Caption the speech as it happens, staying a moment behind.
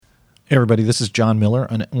Hey everybody, this is John Miller,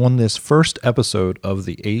 and on this first episode of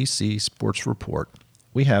the AC Sports Report,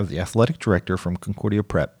 we have the athletic director from Concordia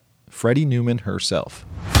Prep, Freddie Newman herself.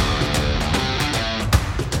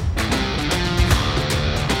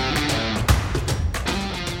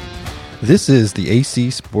 This is the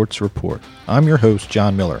AC Sports Report. I'm your host,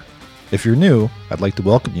 John Miller. If you're new, I'd like to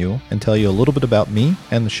welcome you and tell you a little bit about me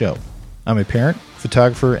and the show. I'm a parent,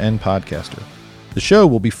 photographer, and podcaster. The show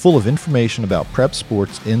will be full of information about prep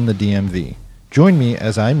sports in the DMV. Join me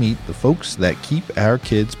as I meet the folks that keep our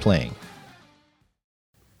kids playing.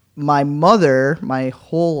 My mother, my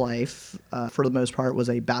whole life, for the most part, was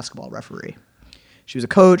a basketball referee. She was a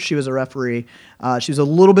coach. She was a referee. She was a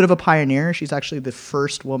little bit of a pioneer. She's actually the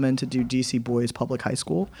first woman to do DC Boys Public High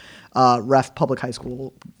School, ref public high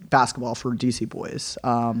school basketball for DC Boys.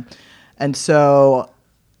 And so,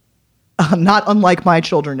 not unlike my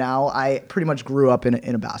children now, I pretty much grew up in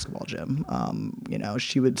a basketball gym.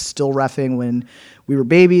 She would still reffing when we were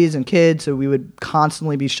babies and kids, so we would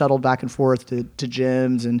constantly be shuttled back and forth to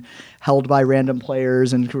gyms and held by random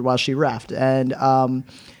players and while she reffed. And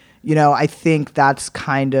I think that's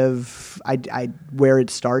kind of where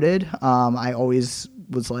it started. I always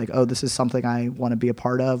was like, oh, this is something I want to be a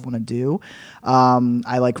part of, want to do.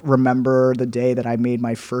 I remember the day that I made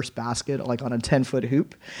my first basket, on a 10-foot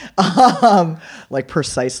hoop,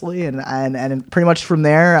 precisely. And pretty much from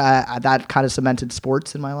there, that kind of cemented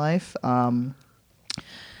sports in my life. I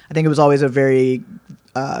think it was always a very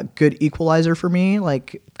good equalizer for me,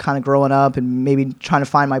 kind of growing up and maybe trying to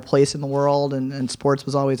find my place in the world. And sports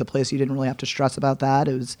was always a place you didn't really have to stress about that.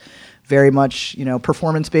 It was very much,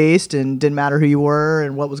 performance based and didn't matter who you were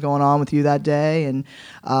and what was going on with you that day. And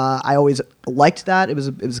I always liked that. It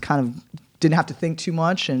was kind of didn't have to think too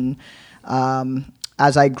much. And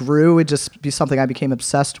as I grew, it just be something I became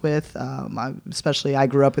obsessed with. I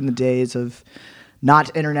grew up in the days of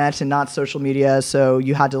not internet and not social media, so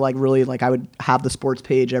you had to I would have the sports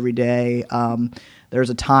page every day. There was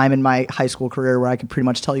a time in my high school career where I could pretty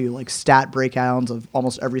much tell you stat breakdowns of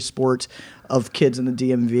almost every sport of kids in the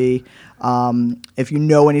DMV. If you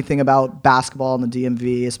know anything about basketball in the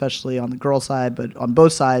DMV, especially on the girls' side, but on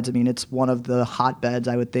both sides, it's one of the hotbeds,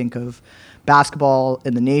 I would think, of basketball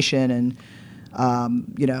in the nation. And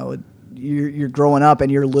you're growing up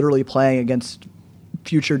and you're literally playing against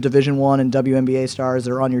future Division I and WNBA stars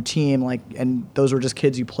that are on your team, and those were just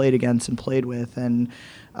kids you played against and played with, and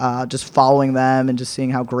just following them and just seeing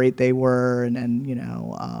how great they were,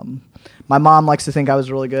 and my mom likes to think I was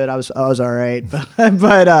really good. I was all right, but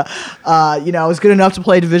I was good enough to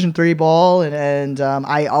play Division III ball, and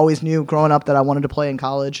I always knew growing up that I wanted to play in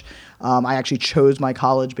college. I actually chose my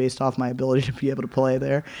college based off my ability to be able to play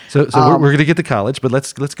there. So we're going to get to college, but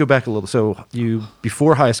let's go back a little. So you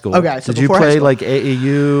before high school, okay? So did you play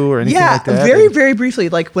AAU or anything like that? Yeah, very very briefly.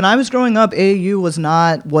 When I was growing up, AAU was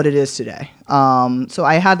not what it is today. So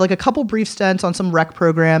I had a couple brief stints on some rec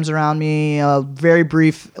programs around me. Very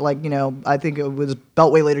brief, I think it was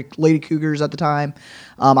Beltway Lady Cougars at the time.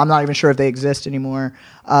 I'm not even sure if they exist anymore.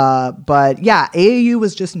 But yeah, AAU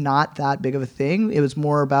was just not that big of a thing. It was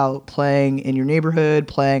more about playing in your neighborhood,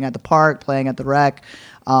 playing at the park, playing at the rec.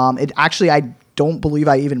 I don't believe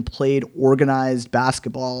I even played organized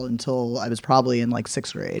basketball until I was probably in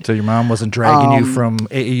 6th grade. So your mom wasn't dragging you from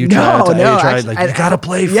AAU trial to AA trial, you gotta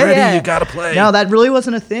play, Freddie, you gotta play. No, that really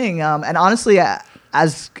wasn't a thing. And honestly,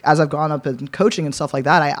 as I've gone up in coaching and stuff like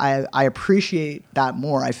that, I appreciate that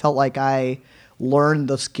more. I felt like I learned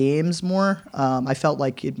those games more. I felt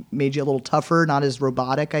like it made you a little tougher, not as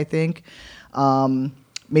robotic, I think.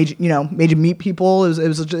 Made you meet people. It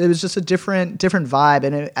was just a different vibe,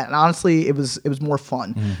 and honestly, it was more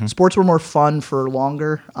fun. Mm-hmm. Sports were more fun for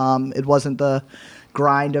longer. It wasn't the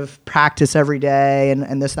grind of practice every day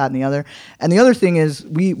and this, that, and the other. And the other thing is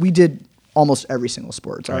we did almost every single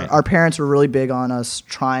sport. Right. Our parents were really big on us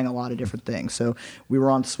trying a lot of different things. So we were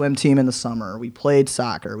on swim team in the summer. We played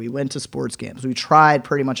soccer. We went to sports games. We tried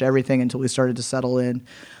pretty much everything until we started to settle in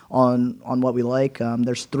on what we like.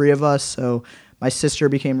 There's 3 of us, so my sister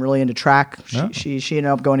became really into track. She ended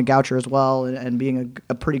up going to Goucher as well and being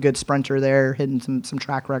a pretty good sprinter there, hitting some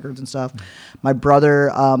track records and stuff. My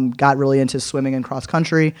brother got really into swimming and cross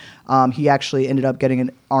country. He actually ended up getting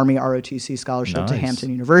an Army ROTC scholarship to Hampton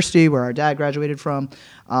University, where our dad graduated from.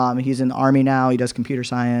 He's in the Army now. He does computer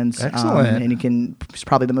science. Excellent. And he's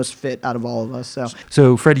probably the most fit out of all of us.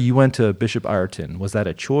 So Freddie, you went to Bishop Ireton. Was that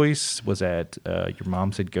a choice? Was that your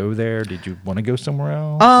mom said go there? Did you want to go somewhere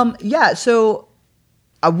else? Yeah, so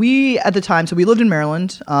we, at the time, we lived in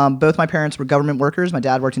Maryland. Both my parents were government workers. My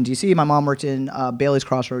dad worked in D.C. My mom worked in Bailey's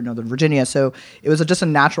Crossroad, Northern Virginia. So it was just a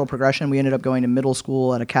natural progression. We ended up going to middle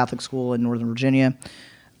school at a Catholic school in Northern Virginia.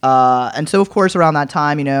 And so, of course, around that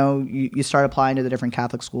time, you start applying to the different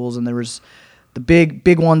Catholic schools, and there was the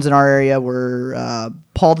big ones in our area were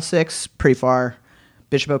Paul VI, pretty far,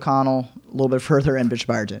 Bishop O'Connell, a little bit further, and Bishop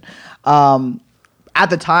Ireton. At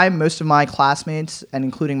the time, most of my classmates, and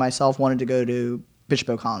including myself, wanted to go to Bishop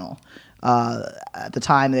O'Connell. At the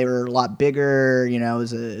time, they were a lot bigger. It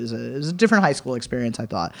was a different high school experience, I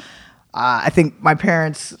thought. I think my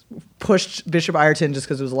parents pushed Bishop Ireton just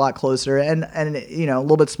because it was a lot closer and a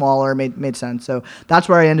little bit smaller, made sense. So that's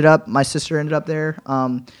where I ended up. My sister ended up there.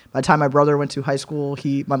 By the time my brother went to high school,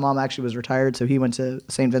 my mom actually was retired, so he went to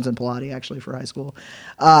St. Vincent Pallotti actually for high school.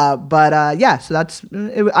 So that's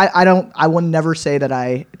it. I will never say that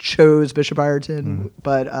I chose Bishop Ireton,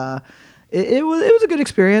 but it was a good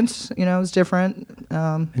experience. It was different.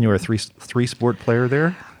 And you were a three sport player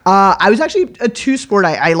there? I was actually a two-sport.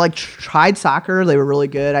 I tried soccer. They were really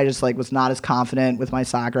good. I just was not as confident with my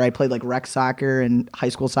soccer. I played rec soccer, and high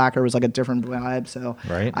school soccer was a different vibe. So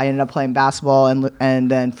right. I ended up playing basketball and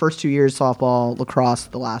then first 2 years softball, lacrosse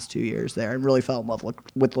the last 2 years there, and really fell in love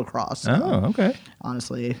with lacrosse. Oh, okay.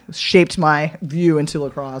 Honestly, shaped my view into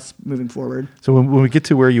lacrosse moving forward. So when we get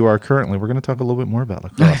to where you are currently, we're going to talk a little bit more about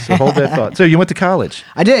lacrosse. So hold that thought. So you went to college.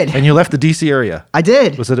 I did. And you left the D.C. area. I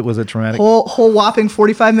did. Was it traumatic? Whole whopping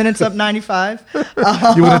 45 minutes up 95.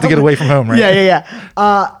 You wanted to get away from home, right? Yeah.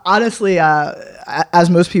 Honestly, as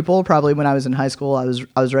most people, probably when I was in high school, I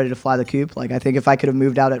was ready to fly the coop. I think if I could have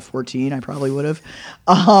moved out at 14, I probably would have.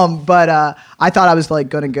 But I thought I was going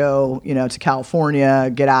to go, to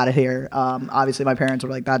California, get out of here. Obviously, my parents were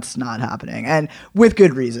like, "That's not happening," and with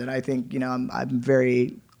good reason. I think I'm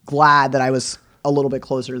very glad that I was a little bit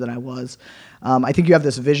closer than I was. I think you have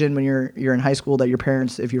this vision when you're in high school that your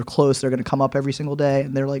parents, if you're close, they're going to come up every single day,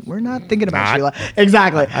 and they're like, "We're not thinking about you."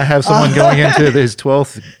 Exactly. I have someone going into his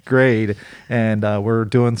 12th grade, and we're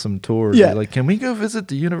doing some tours. Yeah. They're like, can we go visit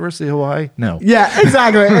the University of Hawaii? No. Yeah,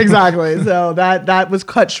 exactly. So that was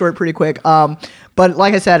cut short pretty quick. But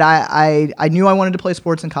like I said, I knew I wanted to play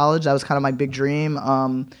sports in college. That was kind of my big dream.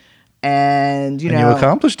 And you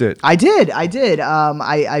accomplished it. I did.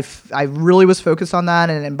 I really was focused on that,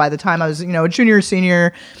 and by the time I was a junior or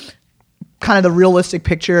senior, kind of the realistic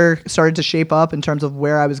picture started to shape up in terms of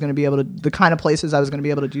where I was going to be able to, the kind of places I was going to be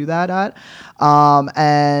able to do that at.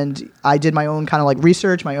 And I did my own kind of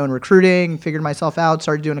research, my own recruiting, figured myself out,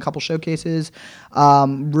 started doing a couple showcases,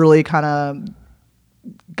 really kind of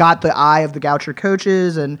got the eye of the Goucher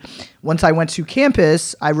coaches, and once I went to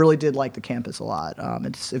campus, I really did like the campus a lot.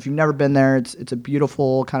 If you've never been there, it's a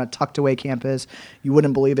beautiful kind of tucked away campus. You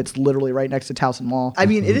wouldn't believe it's literally right next to Towson Mall. I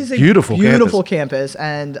mean, it is a beautiful campus,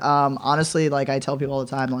 and honestly, I tell people all the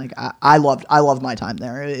time, I loved my time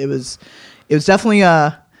there. It was definitely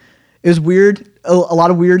it was weird, a lot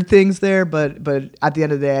of weird things there, but at the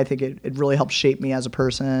end of the day, I think it really helped shape me as a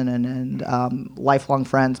person, and lifelong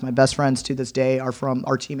friends. My best friends to this day are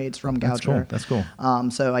teammates from Goucher. That's cool.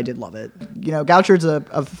 So I did love it. Goucher's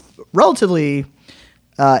a relatively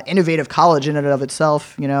innovative college in and of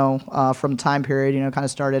itself. From time period, kind of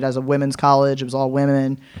started as a women's college. It was all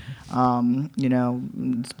women.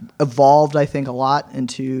 It's evolved, I think, a lot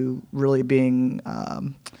into really being.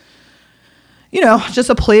 Just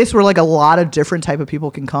a place where a lot of different type of people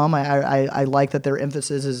can come. I like that their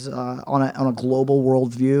emphasis is on a global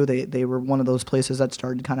worldview. They were one of those places that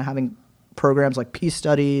started kind of having programs like peace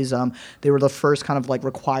studies. They were the first kind of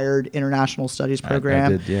required international studies program.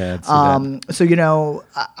 I did, yeah. So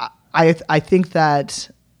I think that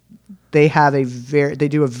they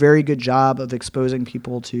do a very good job of exposing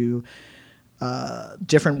people to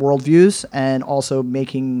different worldviews, and also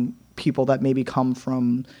making people that maybe come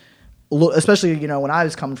from, especially, when I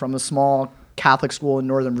was coming from a small Catholic school in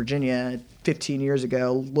Northern Virginia 15 years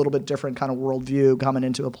ago, a little bit different kind of worldview, coming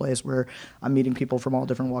into a place where I'm meeting people from all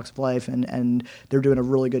different walks of life, and they're doing a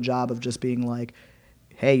really good job of just being like,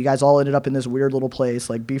 hey, you guys all ended up in this weird little place,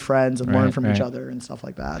 be friends and learn from each other and stuff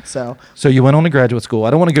like that. So you went on to graduate school.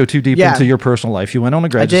 I don't want to go too deep into your personal life. You went on to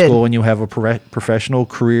graduate school, and you have a professional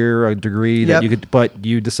career, a degree that but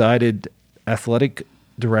you decided athletic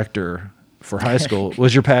director for high school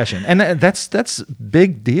was your passion, and that's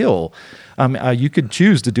big deal. You could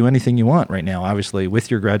choose to do anything you want right now, obviously,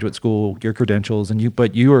 with your graduate school, your credentials,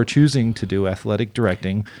 but you are choosing to do athletic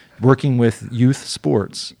directing, working with youth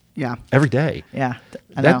sports. Yeah. Every day. Yeah.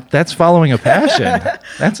 I know. That's following a passion.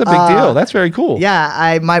 That's a big deal. That's very cool.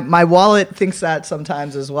 Yeah. My wallet thinks that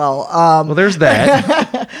sometimes as well. Well, there's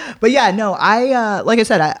that. But yeah, no, like I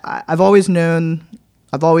said, I've always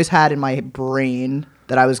had in my brain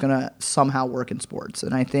that I was going to somehow work in sports.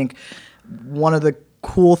 And I think one of the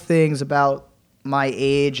cool things about my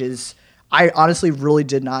age is I honestly really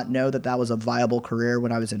did not know that that was a viable career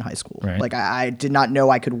when I was in high school. Right. Like I did not know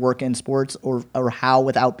I could work in sports or how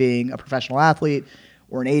without being a professional athlete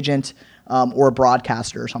or an agent or a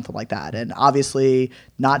broadcaster or something like that. And obviously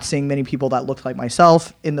not seeing many people that looked like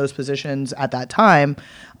myself in those positions at that time,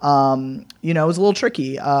 it was a little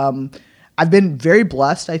tricky. I've been very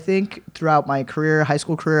blessed, I think, throughout my career, high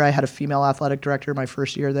school career. I had a female athletic director my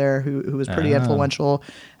first year there who was pretty influential.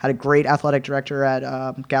 Had a great athletic director at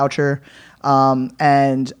Goucher.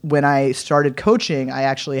 And when I started coaching, I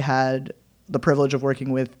actually had the privilege of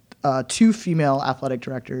working with 2 female athletic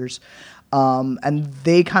directors. And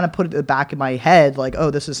they kind of put it in the back of my head like, oh,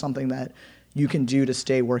 this is something that you can do to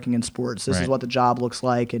stay working in sports. This is what the job looks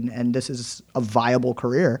like, and this is a viable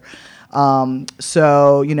career.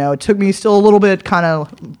 So, it took me still a little bit kind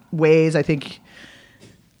of ways, I think,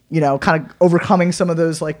 kind of overcoming some of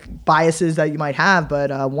those like biases that you might have.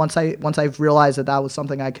 But once I've realized that was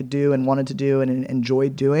something I could do and wanted to do and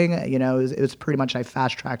enjoyed doing, it was pretty much I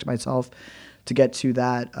fast tracked myself to get to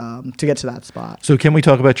that spot. So can we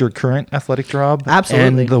talk about your current athletic job?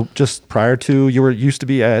 Absolutely. And just prior to, you used to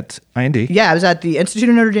be at IND. Yeah, I was at the Institute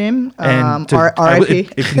of Notre Dame. And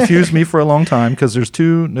RIP. It confused me for a long time because there's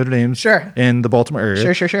 2 Notre Dames in the Baltimore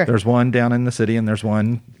area. Sure. There's one down in the city and there's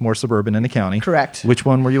one more suburban in the county. Correct. Which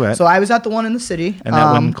one were you at? So I was at the one in the city. And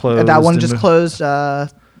that one closed? That one just closed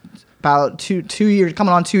about 2 years,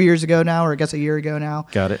 coming on 2 years ago now, or I guess a year ago now.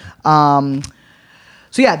 Got it.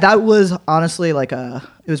 So yeah, that was honestly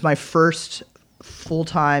it was my first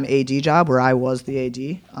full-time AD job where I was the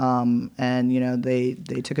AD. And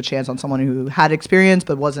they took a chance on someone who had experience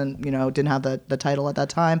but wasn't, didn't have the title at that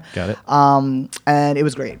time. Got it. And it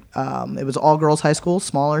was great. It was all girls high school,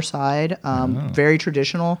 smaller side, very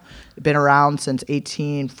traditional. Been around since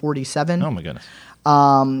 1847. Oh my goodness.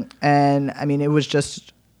 And I mean, it was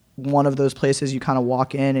just one of those places you kind of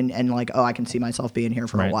walk in and like, oh, I can see myself being here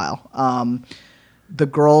for a while. The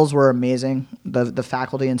girls were amazing. The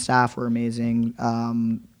faculty and staff were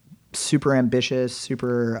amazing. Super ambitious,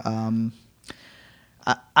 super...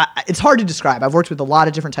 it's hard to describe. I've worked with a lot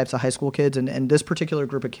of different types of high school kids, and this particular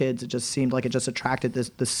group of kids, it just seemed like it just attracted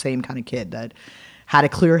the same kind of kid that had a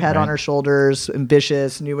clear head on her shoulders,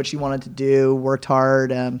 ambitious, knew what she wanted to do, worked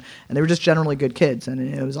hard, and they were just generally good kids. And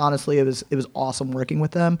it was honestly, it was awesome working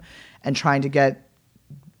with them and trying to get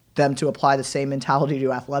them to apply the same mentality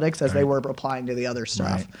to athletics as they were applying to the other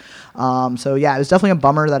stuff. So yeah, it was definitely a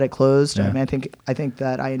bummer that it closed. I mean, I think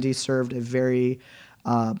that IND served a very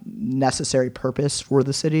necessary purpose for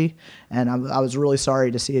the city, and I was really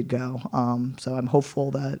sorry to see it go. So I'm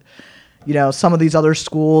hopeful that some of these other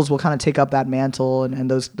schools will kind of take up that mantle,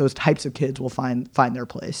 and those types of kids will find their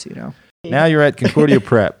place. Now you're at Concordia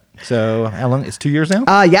Prep. So how long? It's 2 years now?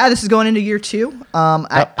 Yeah, this is going into year 2.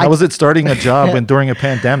 How was it starting a job during a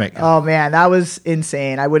pandemic? Oh man, that was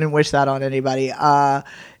insane. I wouldn't wish that on anybody.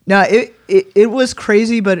 No, it was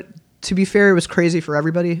crazy, but to be fair, it was crazy for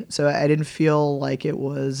everybody. So I didn't feel like it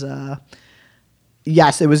was.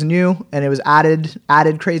 Yes, it was new and it was added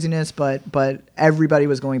craziness, but everybody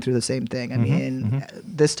was going through the same thing. I mean,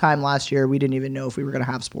 this time last year, we didn't even know if we were going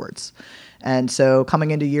to have sports. And so coming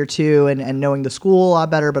into year 2 and knowing the school a lot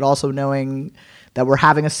better, but also knowing that we're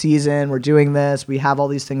having a season, we're doing this, we have all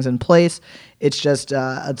these things in place. It's just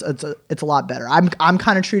it's a lot better. I'm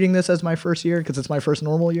kind of treating this as my first year because it's my first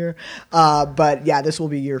normal year. But yeah, this will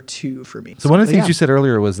be year 2 for me. So one of the things you said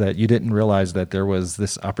earlier was that you didn't realize that there was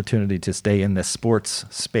this opportunity to stay in this sports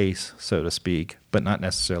space, so to speak, but not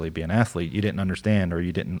necessarily be an athlete. You didn't understand, or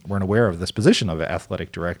you weren't aware of this position of an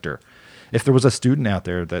athletic director. If there was a student out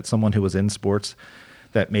there, that someone who was in sports,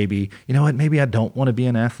 that maybe, maybe I don't want to be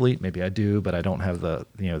an athlete, maybe I do, but I don't have the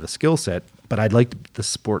skill set, but I'd like the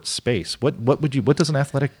sports space. What does an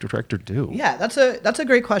athletic director do? Yeah, that's a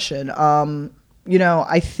great question.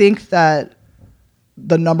 I think that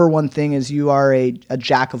the number one thing is you are a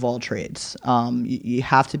jack of all trades. You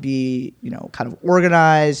have to be, kind of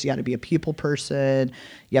organized. You got to be a people person.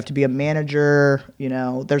 You have to be a manager.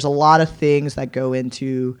 There's a lot of things that go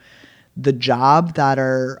into the job that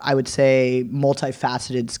are, I would say,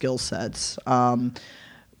 multifaceted skill sets.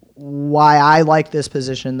 Why I like this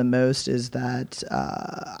position the most is that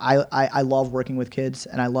I love working with kids,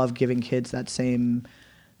 and I love giving kids that same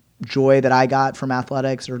joy that I got from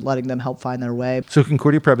athletics or letting them help find their way. So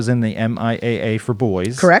Concordia Prep is in the MIAA for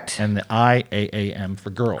boys. Correct. And the IAAM for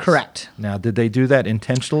girls. Correct. Now, did they do that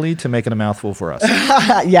intentionally to make it a mouthful for us?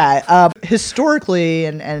 Yeah. Historically,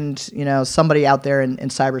 and you know, somebody out there in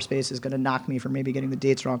cyberspace is going to knock me for maybe getting the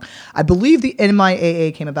dates wrong. I believe the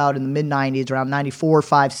MIAA came about in the mid-'90s, around 94,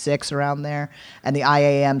 5, 6, around there, and the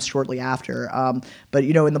IAM shortly after. But,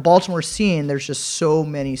 you know, in the Baltimore scene, there's just so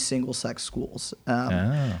many single-sex schools.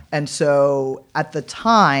 And so at the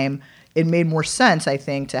time, it made more sense, I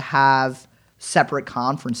think, to have separate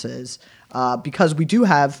conferences because we do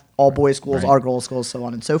have all boys schools, all girls schools, so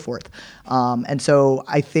on and so forth. And so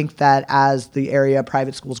I think that as the area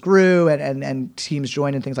private schools grew and teams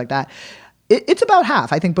joined and things like that, it's about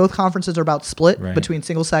half. I think both conferences are about split between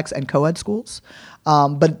single sex and co-ed schools,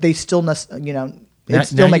 but they still, you know, it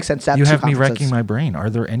still makes sense to have two conferences. You have me racking my brain. Are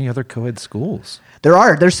there any other co-ed schools? There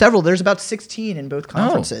are. There's several. There's about 16 in both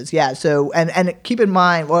conferences. Yeah. So and keep in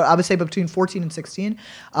mind, well, I would say between 14 and 16.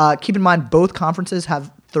 Keep in mind, both conferences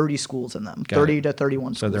have 30 schools in them, 30 to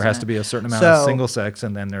 31 schools. So there has to be a certain amount of single sex,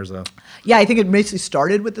 and then there's a. Yeah, I think it basically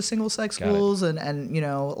started with the single sex schools, and you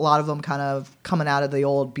know, a lot of them kind of coming out of the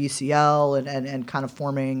old BCL and kind of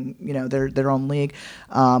forming, you know, their own league.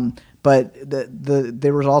 But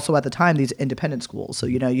there was also at the time these independent schools. So,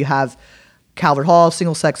 you know, you have Calvert Hall,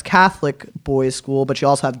 single-sex Catholic boys' school, but you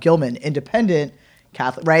also have Gilman, independent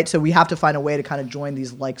Catholic, right? So we have to find a way to kind of join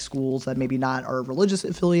these like schools that maybe not are religious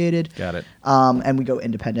affiliated. Got it. And we go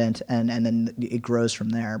independent, and then it grows from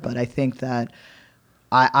there. But I think that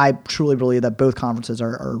I truly believe that both conferences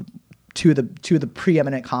are two of the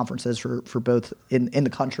preeminent conferences for both in the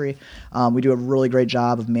country. We do a really great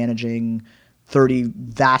job of managing 30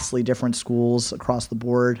 vastly different schools across the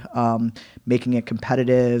board, making it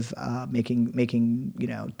competitive, making you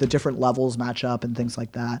know, the different levels match up and things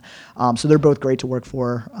like that. So they're both great to work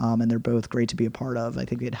for, and they're both great to be a part of. I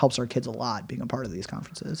think it helps our kids a lot being a part of these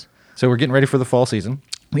conferences. So we're getting ready for the fall season.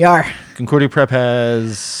 We are. Concordia Prep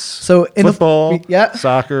has in football,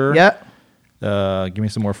 soccer. Yeah. Give me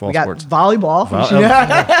some more fall we got sports. Volleyball.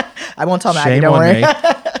 I won't tell Maggie, don't worry.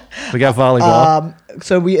 We got volleyball.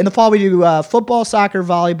 So in the fall we do football, soccer,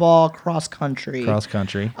 volleyball, cross country.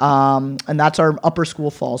 And that's our upper school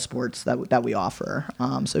fall sports that we offer.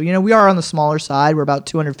 So you know, we are on the smaller side. We're about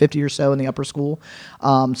 250 or so in the upper school.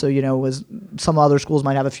 So you know, some other schools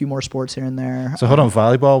might have a few more sports here and there. So hold on,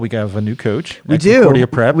 volleyball. We have a new coach. We do. Concordia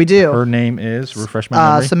Prep. We do. Her name is, refresh my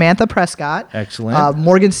memory. Samantha Prescott. Excellent.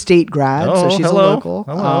 Morgan State grad. So she's a local.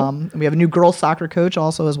 Hello. We have a new girls soccer coach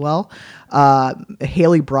also as well.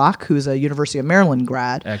 Haley Brock, who's a University of Maryland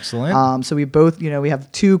grad. Excellent. So we both, you know, we have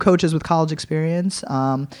two coaches with college experience.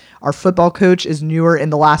 Our football coach is newer in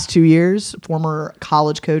the last 2 years, former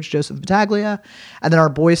college coach Joseph Battaglia. And then our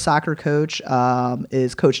boys soccer coach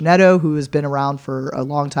is Coach Neto, who has been around for a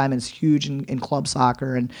long time and is huge in club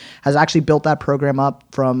soccer and has actually built that program up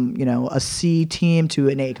from, you know, a C team to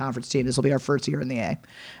an A conference team. This will be our first year in the A.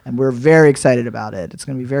 And we're very excited about it. It's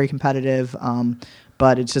going to be very competitive.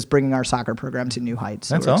 But it's just bringing our soccer program to new heights.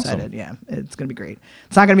 So That's we're awesome. excited. Yeah, it's going to be great.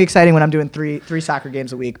 It's not going to be exciting when I'm doing three soccer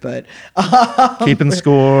games a week, but keeping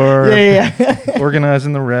score, yeah.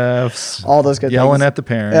 organizing the refs, all those good yelling things. at the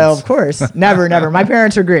parents. Oh, of course, never. My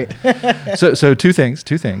parents are great. So two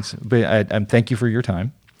things. But I thank you for your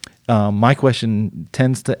time. My question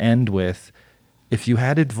tends to end with, if you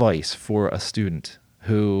had advice for a student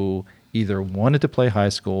who either wanted to play high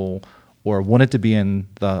school or wanted to be in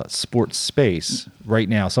the sports space right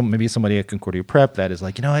now, maybe somebody at Concordia Prep that is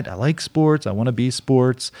like, you know what, I like sports, I want to be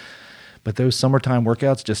sports, but those summertime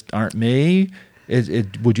workouts just aren't me.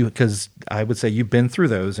 Would you? Because I would say you've been through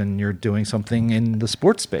those and you're doing something in the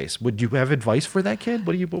sports space. Would you have advice for that kid?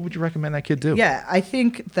 What would you recommend that kid do? Yeah, I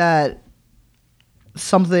think that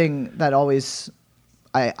something that always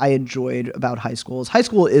I enjoyed about high school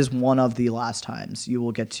is one of the last times you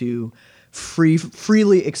will get to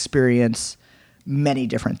freely experience many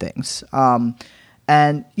different things.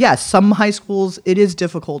 And yeah, some high schools, it is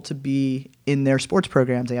difficult to be in their sports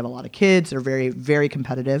programs. They have a lot of kids. They're very, very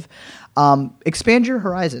competitive. Expand your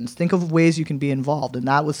horizons. Think of ways you can be involved. And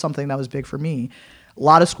that was something that was big for me. A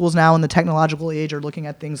lot of schools now in the technological age are looking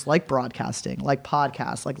at things like broadcasting, like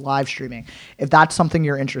podcasts, like live streaming. If that's something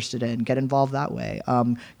you're interested in, get involved that way.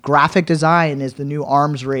 Graphic design is the new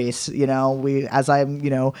arms race. You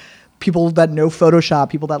know, people that know Photoshop,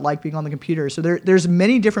 people that like being on the computer. So there's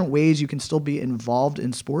many different ways you can still be involved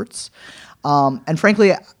in sports. And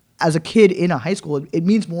frankly, as a kid in a high school, it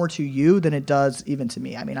means more to you than it does even to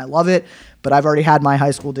me. I mean, I love it, but I've already had my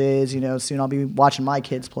high school days. You know, soon I'll be watching my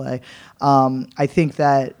kids play. I think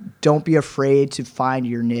that don't be afraid to find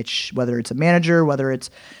your niche, whether it's a manager, whether it's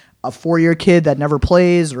a 4-year kid that never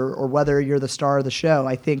plays or whether you're the star of the show.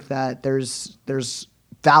 I think that there's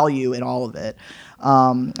value in all of it.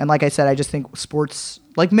 And like I said, I just think sports,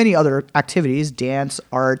 like many other activities, dance,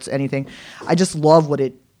 arts, anything, I just love what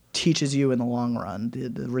it teaches you in the long run,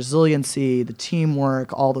 the resiliency, the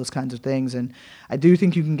teamwork, all those kinds of things. And I do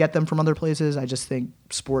think you can get them from other places. I just think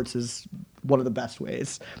sports is one of the best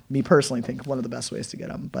ways. Me personally think one of the best ways to get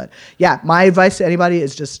them. But yeah, my advice to anybody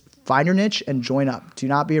is just find your niche and join up. Do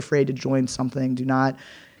not be afraid to join something. Do not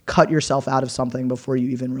cut yourself out of something before you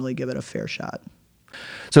even really give it a fair shot.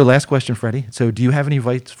 So last question, Freddie. So do you have any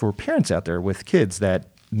advice for parents out there with kids that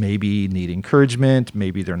maybe need encouragement,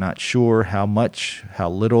 maybe they're not sure how much, how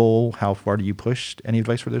little, how far do you push? Any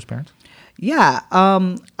advice for those parents? Yeah,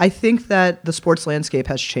 I think that the sports landscape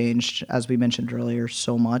has changed, as we mentioned earlier,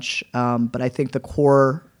 so much. But I think the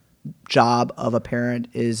core job of a parent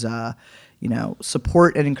is,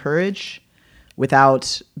 support and encourage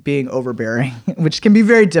without being overbearing, which can be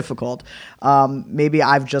very difficult. Maybe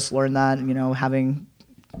I've just learned that, having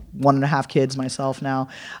 1.5 kids myself now,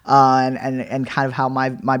 and kind of how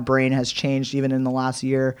my brain has changed even in the last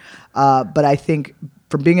year. But I think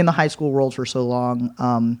from being in the high school world for so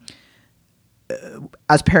long,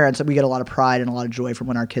 as parents, we get a lot of pride and a lot of joy from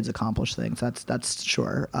when our kids accomplish things. That's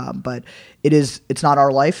sure. But it's not our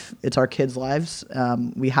life; it's our kids' lives.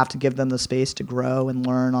 We have to give them the space to grow and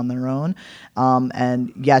learn on their own.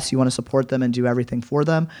 And yes, you want to support them and do everything for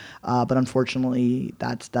them. But unfortunately,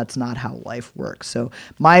 that's not how life works. So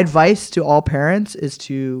my advice to all parents is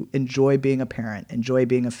to enjoy being a parent, enjoy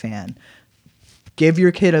being a fan. Give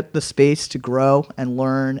your kid the space to grow and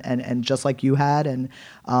learn, and just like you had, and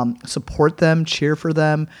support them, cheer for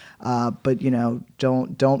them, but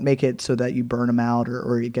don't make it so that you burn them out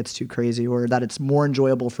or it gets too crazy, or that it's more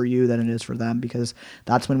enjoyable for you than it is for them, because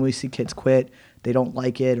that's when we see kids quit. They don't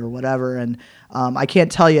like it or whatever, and I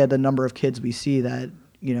can't tell you the number of kids we see that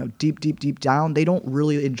deep down, they don't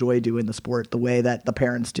really enjoy doing the sport the way that the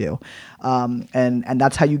parents do, and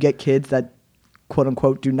that's how you get kids that, quote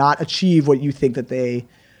unquote, do not achieve what you think that they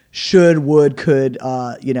should, would, could,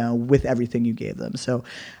 with everything you gave them. So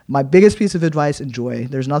my biggest piece of advice, enjoy.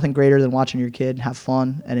 There's nothing greater than watching your kid have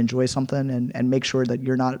fun and enjoy something, and make sure that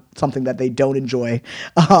you're not something that they don't enjoy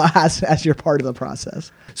as you're part of the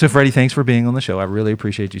process. So Freddie, thanks for being on the show. I really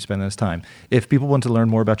appreciate you spending this time. If people want to learn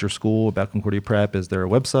more about your school, about Concordia Prep, is there a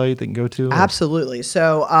website they can go to? Absolutely.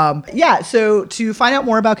 So so to find out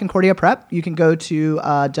more about Concordia Prep, you can go to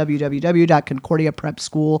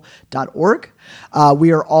www.concordiaprepschool.org.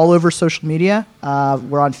 We are all over social media.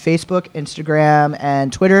 We're on Facebook, Instagram,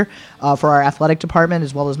 and Twitter for our athletic department,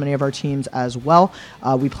 as well as many of our teams as well.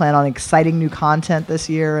 We plan on exciting new content this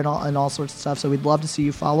year and all sorts of stuff, so we'd love to see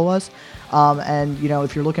you follow us. And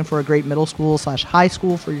if you're looking for a great middle school / high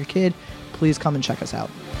school for your kid, please come and check us out.